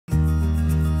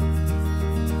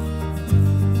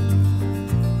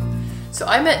So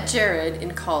I met Jared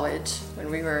in college when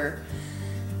we were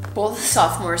both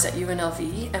sophomores at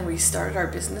UNLV, and we started our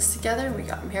business together and we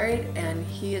got married, and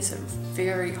he is a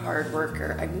very hard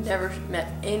worker. I've never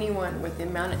met anyone with the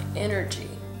amount of energy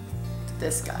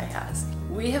this guy has.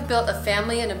 We have built a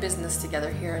family and a business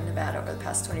together here in Nevada over the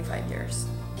past 25 years.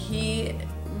 He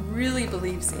really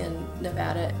believes in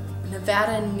Nevada.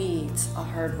 Nevada needs a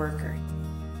hard worker.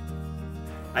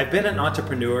 I've been an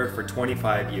entrepreneur for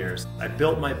 25 years. I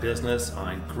built my business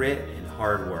on grit and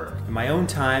hard work, in my own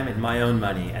time and my own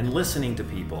money, and listening to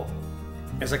people.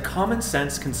 As a common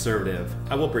sense conservative,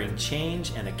 I will bring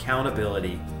change and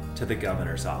accountability to the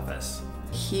governor's office.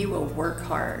 He will work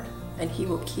hard and he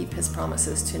will keep his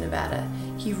promises to Nevada.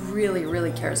 He really,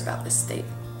 really cares about this state.